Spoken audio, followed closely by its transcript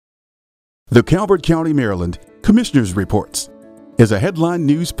The Calvert County, Maryland Commissioners Reports is a headline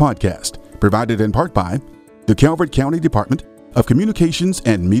news podcast provided in part by the Calvert County Department of Communications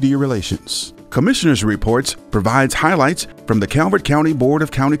and Media Relations. Commissioners Reports provides highlights from the Calvert County Board of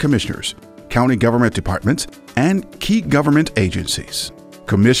County Commissioners, county government departments, and key government agencies.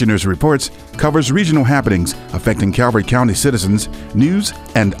 Commissioners Reports covers regional happenings affecting Calvert County citizens, news,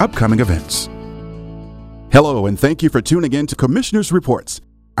 and upcoming events. Hello, and thank you for tuning in to Commissioners Reports.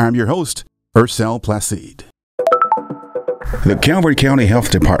 I'm your host, Ursel Placide. The Calvert County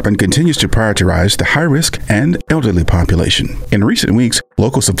Health Department continues to prioritize the high-risk and elderly population. In recent weeks,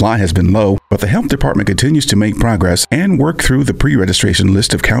 local supply has been low, but the Health Department continues to make progress and work through the pre-registration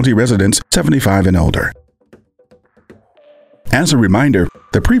list of county residents 75 and older. As a reminder,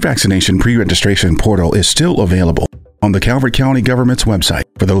 the pre-vaccination pre-registration portal is still available on the Calvert County government's website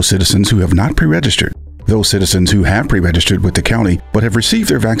for those citizens who have not pre-registered. Those citizens who have pre-registered with the county but have received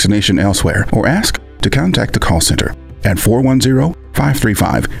their vaccination elsewhere or ask to contact the call center at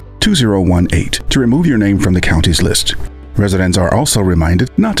 410-535-2018 to remove your name from the county's list. Residents are also reminded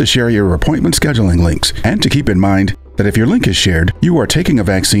not to share your appointment scheduling links and to keep in mind that if your link is shared, you are taking a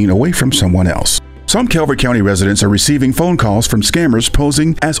vaccine away from someone else. Some Calvert County residents are receiving phone calls from scammers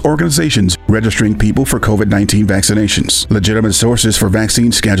posing as organizations registering people for COVID-19 vaccinations. Legitimate sources for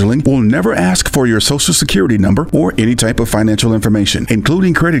vaccine scheduling will never ask for your social security number or any type of financial information,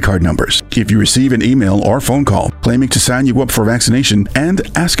 including credit card numbers. If you receive an email or phone call claiming to sign you up for vaccination and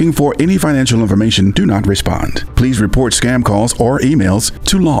asking for any financial information, do not respond. Please report scam calls or emails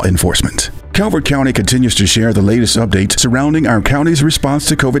to law enforcement. Calvert County continues to share the latest updates surrounding our county's response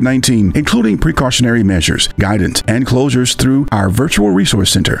to COVID-19, including precautionary measures, guidance, and closures through our virtual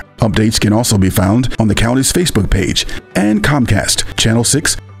resource center. Updates can also be found on the county's Facebook page and Comcast, Channel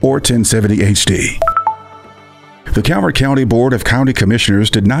 6 or 1070 HD. The Calvert County Board of County Commissioners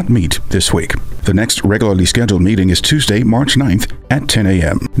did not meet this week. The next regularly scheduled meeting is Tuesday, March 9th at 10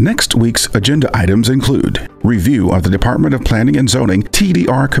 a.m. Next week's agenda items include review of the Department of Planning and Zoning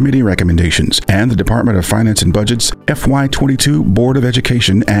TDR Committee recommendations and the Department of Finance and Budget's FY22 Board of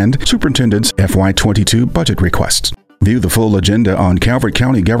Education and Superintendent's FY22 budget requests. View the full agenda on Calvert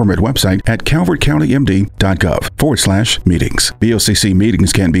County government website at calvertcountymd.gov/meetings. BOCC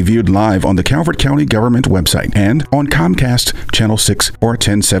meetings can be viewed live on the Calvert County government website and on Comcast, Channel 6 or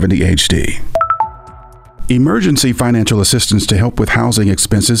 1070 HD. Emergency financial assistance to help with housing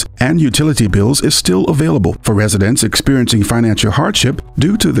expenses and utility bills is still available for residents experiencing financial hardship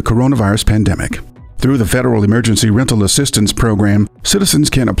due to the coronavirus pandemic. Through the Federal Emergency Rental Assistance Program,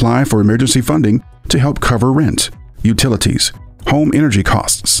 citizens can apply for emergency funding to help cover rent, utilities, home energy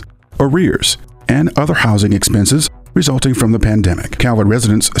costs, arrears, and other housing expenses resulting from the pandemic. Calvert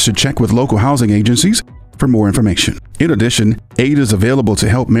residents should check with local housing agencies for more information. In addition, aid is available to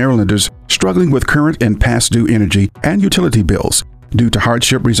help Marylanders struggling with current and past due energy and utility bills due to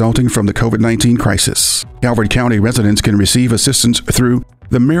hardship resulting from the COVID-19 crisis. Calvert County residents can receive assistance through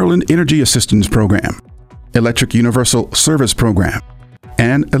the Maryland Energy Assistance Program, Electric Universal Service Program,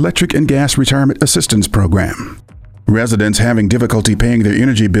 and Electric and Gas Retirement Assistance Program. Residents having difficulty paying their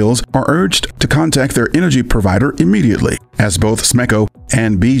energy bills are urged to contact their energy provider immediately, as both SMECO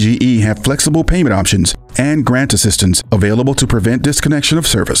and BGE have flexible payment options and grant assistance available to prevent disconnection of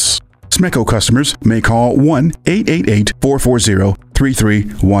service. SMECO customers may call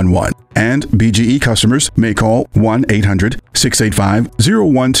 1-888-440-3311, and BGE customers may call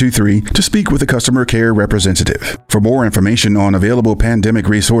 1-800-685-0123 to speak with a customer care representative. For more information on available pandemic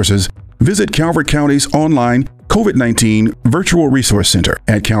resources, visit Calvert County's online COVID-19 Virtual Resource Center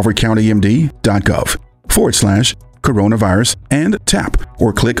at calvertcountymd.gov/coronavirus and tap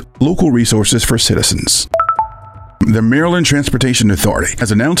or click Local Resources for Citizens. The Maryland Transportation Authority has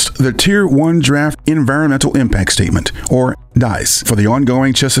announced the Tier 1 Draft Environmental Impact Statement, or DICE, for the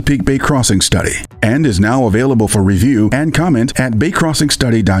ongoing Chesapeake Bay Crossing Study, and is now available for review and comment at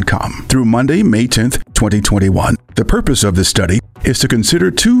baycrossingstudy.com through Monday, May 10th, 2021. The purpose of this study is to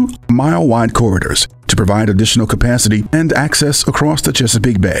consider 2-mile-wide corridors to provide additional capacity and access across the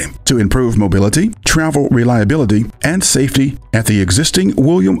Chesapeake Bay to improve mobility, travel reliability, and safety at the existing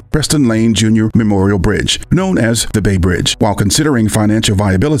William Preston Lane Jr. Memorial Bridge, known as the Bay Bridge, while considering financial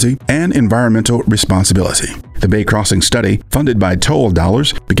viability and environmental responsibility. The Bay Crossing Study, funded by toll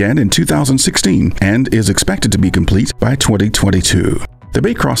dollars, began in 2016 and is expected to be complete by 2022. The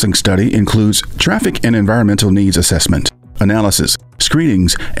Bay Crossing Study includes traffic and environmental needs assessment, analysis,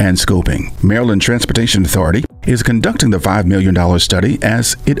 screenings, and scoping. Maryland Transportation Authority is conducting the $5 million study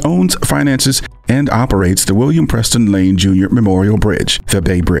as it owns, finances, and operates the William Preston Lane Jr. Memorial Bridge, the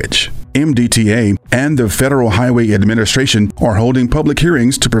Bay Bridge. MDTA and the Federal Highway Administration are holding public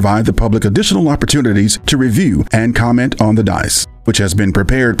hearings to provide the public additional opportunities to review and comment on the DICE, which has been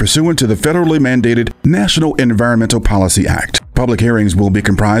prepared pursuant to the federally mandated National Environmental Policy Act. Public hearings will be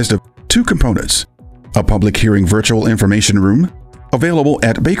comprised of two components: a public hearing virtual information room, available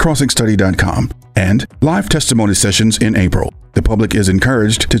at baycrossingstudy.com, and live testimony sessions in April. The public is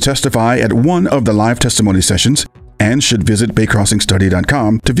encouraged to testify at one of the live testimony sessions and should visit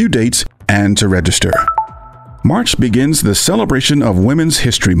baycrossingstudy.com to view dates and to register. March begins the celebration of Women's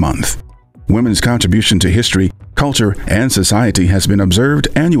History Month. Women's contribution to history, culture, and society has been observed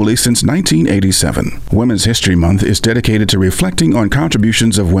annually since 1987. Women's History Month is dedicated to reflecting on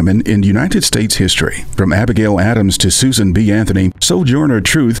contributions of women in United States history. From Abigail Adams to Susan B. Anthony, Sojourner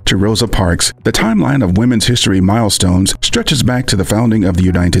Truth to Rosa Parks, the timeline of women's history milestones stretches back to the founding of the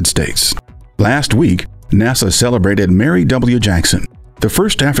United States. Last week, NASA celebrated Mary W. Jackson, the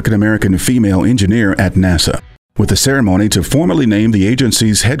first African-American female engineer at NASA, with a ceremony to formally name the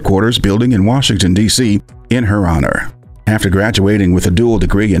agency's headquarters building in Washington, D.C. in her honor. After graduating with a dual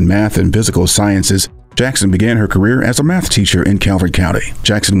degree in math and physical sciences, Jackson began her career as a math teacher in Calvert County.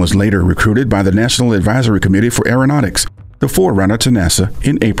 Jackson was later recruited by the National Advisory Committee for Aeronautics, the forerunner to NASA,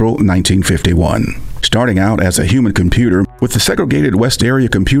 in April 1951. Starting out as a human computer with the segregated West Area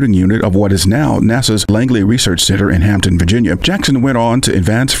Computing Unit of what is now NASA's Langley Research Center in Hampton, Virginia, Jackson went on to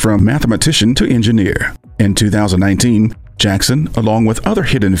advance from mathematician to engineer. In 2019, Jackson, along with other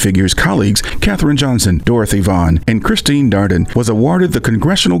Hidden Figures colleagues Katherine Johnson, Dorothy Vaughan, and Christine Darden, was awarded the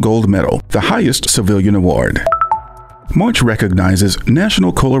Congressional Gold Medal, the highest civilian award. March recognizes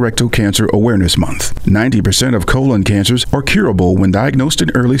National Colorectal Cancer Awareness Month. 90% of colon cancers are curable when diagnosed in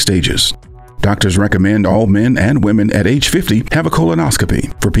early stages. Doctors recommend all men and women at age 50 have a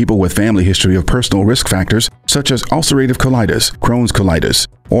colonoscopy. For people with family history of personal risk factors such as ulcerative colitis, Crohn's colitis,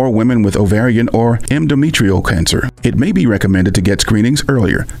 or women with ovarian or endometrial cancer, it may be recommended to get screenings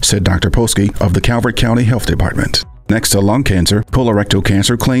earlier, said Dr. Polsky of the Calvert County Health Department. Next to lung cancer, colorectal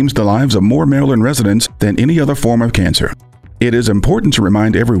cancer claims the lives of more Maryland residents than any other form of cancer. It is important to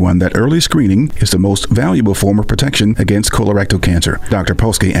remind everyone that early screening is the most valuable form of protection against colorectal cancer, Dr.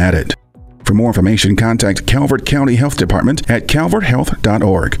 Polsky added. For more information, contact Calvert County Health Department at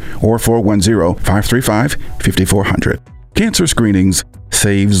calverthealth.org or 410-535-5400. Cancer screenings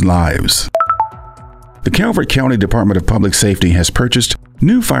saves lives. The Calvert County Department of Public Safety has purchased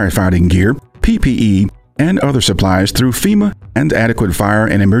new firefighting gear, PPE, and other supplies through FEMA and Adequate Fire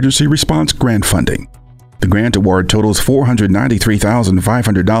and Emergency Response Grant Funding. The grant award totals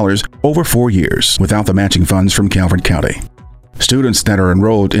 $493,500 over 4 years, without the matching funds from Calvert County. Students that are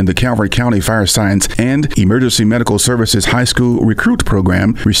enrolled in the Calvert County Fire Science and Emergency Medical Services High School Recruit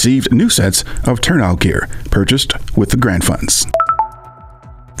Program received new sets of turnout gear purchased with the grant funds.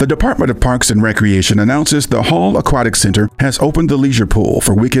 The Department of Parks and Recreation announces the Hall Aquatic Center has opened the leisure pool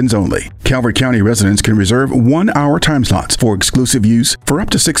for weekends only. Calvert County residents can reserve 1-hour time slots for exclusive use for up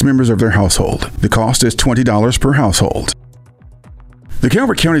to 6 members of their household. The cost is $20 per household. The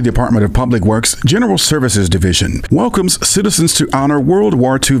Calvert County Department of Public Works General Services Division welcomes citizens to honor World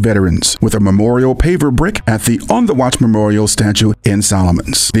War II veterans with a memorial paver brick at the On the Watch Memorial Statue in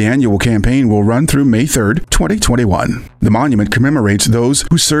Solomons. The annual campaign will run through May 3, 2021. The monument commemorates those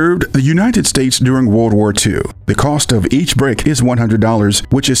who served the United States during World War II. The cost of each brick is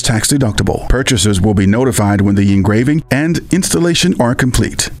 $100, which is tax deductible. Purchasers will be notified when the engraving and installation are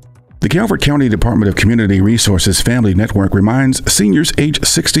complete. The Calvert County Department of Community Resources Family Network reminds seniors age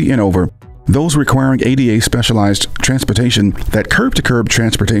 60 and over, those requiring ADA specialized transportation, that curb-to-curb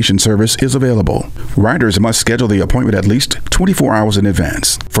transportation service is available. Riders must schedule the appointment at least 24 hours in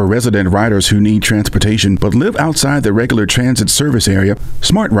advance. For resident riders who need transportation but live outside the regular transit service area,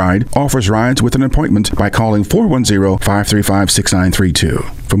 Smart Ride offers rides with an appointment by calling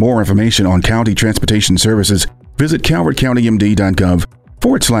 410-535-6932. For more information on county transportation services, visit calvertcounty.md.gov/transportation,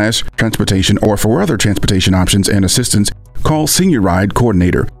 or for other transportation options and assistance, call Senior Ride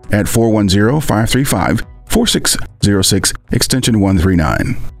Coordinator at 410-535-4606, extension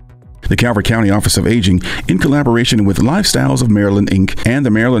 139. The Calvert County Office of Aging, in collaboration with Lifestyles of Maryland, Inc. and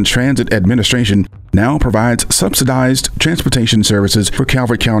the Maryland Transit Administration, now provides subsidized transportation services for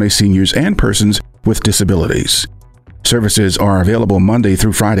Calvert County seniors and persons with disabilities. Services are available Monday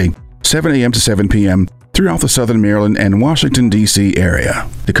through Friday, 7 a.m. to 7 p.m., throughout the Southern Maryland and Washington, D.C. area.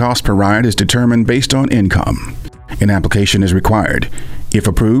 The cost per ride is determined based on income. An application is required. If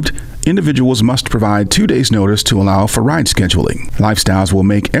approved, individuals must provide 2 days' notice to allow for ride scheduling. Lifestyles will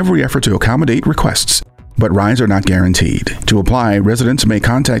make every effort to accommodate requests. but rides are not guaranteed. To apply, residents may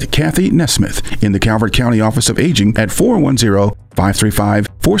contact Kathy Nesmith in the Calvert County Office of Aging at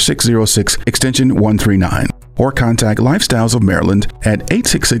 410-535-4606, extension 139, or contact Lifestyles of Maryland at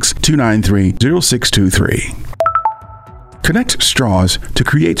 866-293-0623. Connect straws to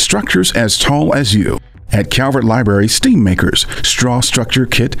create structures as tall as you. At Calvert Library Steam Makers, Straw Structure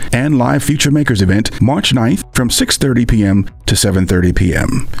Kit and Live Future Makers event, March 9th from 6:30 p.m. to 7:30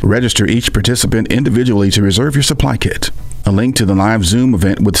 p.m. Register each participant individually to reserve your supply kit. A link to the live Zoom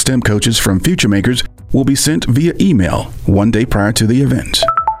event with STEM coaches from Future Makers will be sent via email 1 day prior to the event.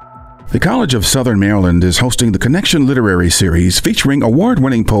 The College of Southern Maryland is hosting the Connection Literary Series featuring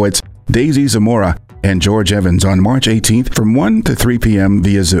award-winning poets Daisy Zamora and George Evans on March 18th from 1 to 3 p.m.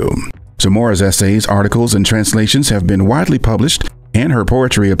 via Zoom. Zamora's essays, articles, and translations have been widely published, and her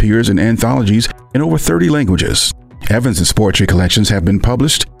poetry appears in anthologies in over 30 languages. Evans's poetry collections have been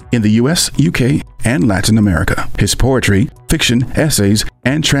published in the U.S., UK, and Latin America. His poetry, fiction, essays,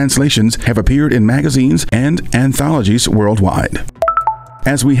 and translations have appeared in magazines and anthologies worldwide.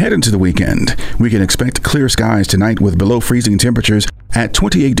 As we head into the weekend, we can expect clear skies tonight with below freezing temperatures at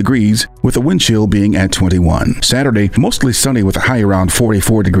 28 degrees, with a wind chill being at 21. Saturday, mostly sunny with a high around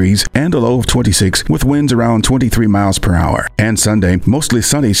 44 degrees and a low of 26, with winds around 23 miles per hour. And Sunday, mostly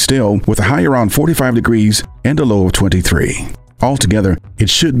sunny still with a high around 45 degrees and a low of 23. Altogether, it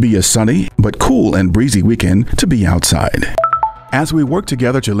should be a sunny but cool and breezy weekend to be outside. As we work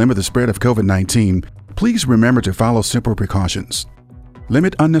together to limit the spread of COVID-19, please remember to follow simple precautions.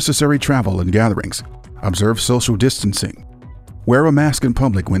 Limit unnecessary travel and gatherings. Observe social distancing. Wear a mask in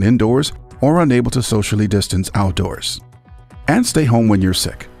public when indoors or unable to socially distance outdoors. And stay home when you're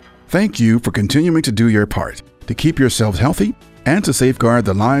sick. Thank you for continuing to do your part to keep yourselves healthy and to safeguard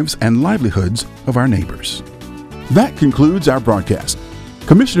the lives and livelihoods of our neighbors. That concludes our broadcast.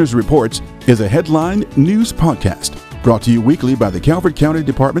 Commissioner's Reports is a headline news podcast brought to you weekly by the Calvert County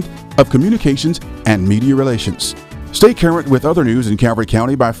Department of Communications and Media Relations. Stay current with other news in Calvert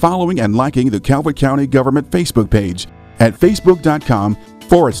County by following and liking the Calvert County Government Facebook page at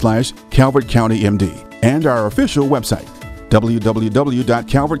facebook.com/Calvert County MD and our official website,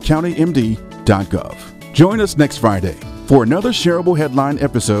 www.calvertcountymd.gov. Join us next Friday for another shareable headline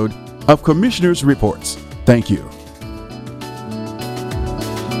episode of Commissioner's Reports. Thank you.